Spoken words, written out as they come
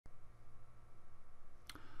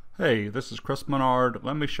Hey, this is Chris Menard.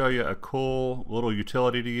 Let me show you a cool little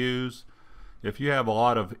utility to use. If you have a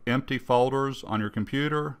lot of empty folders on your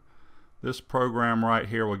computer, this program right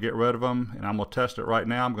here will get rid of them, and I'm going to test it right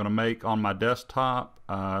now. I'm going to make on my desktop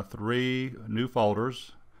 3 new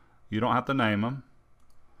folders. You don't have to name them.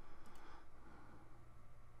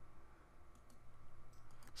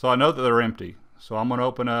 So I know that they're empty. So I'm going to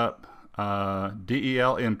open up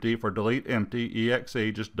DelEmpty for delete empty exe.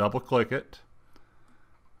 Just double click it.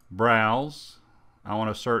 Browse. I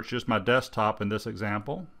want to search just my desktop in this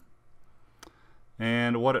example,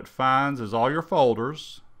 and what it finds is all your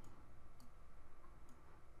folders,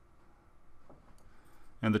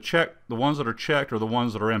 and the ones that are checked are the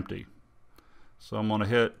ones that are empty. So I'm going to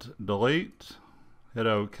hit delete, hit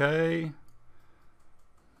OK,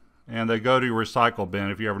 and they go to your recycle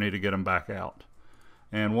bin if you ever need to get them back out.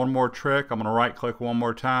 And one more trick, I'm going to right click one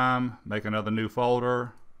more time, make another new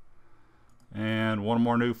folder, and one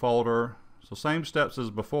more new folder. So same steps as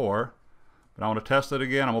before, but I want to test it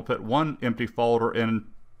again. I'm going to put one empty folder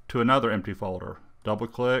into another empty folder. Double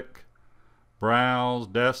click, browse,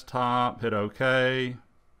 desktop, hit OK,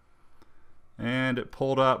 and it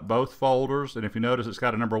pulled up both folders. And if you notice, it's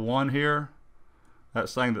got a number 1 here.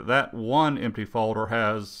 That's saying that that one empty folder,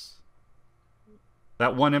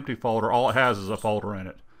 all it has is a folder in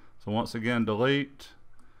it. So once again, delete,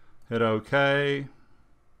 hit OK.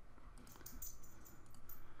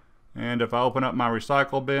 And if I open up my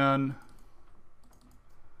recycle bin,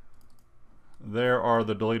 there are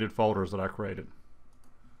the deleted folders that I created.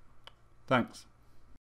 Thanks.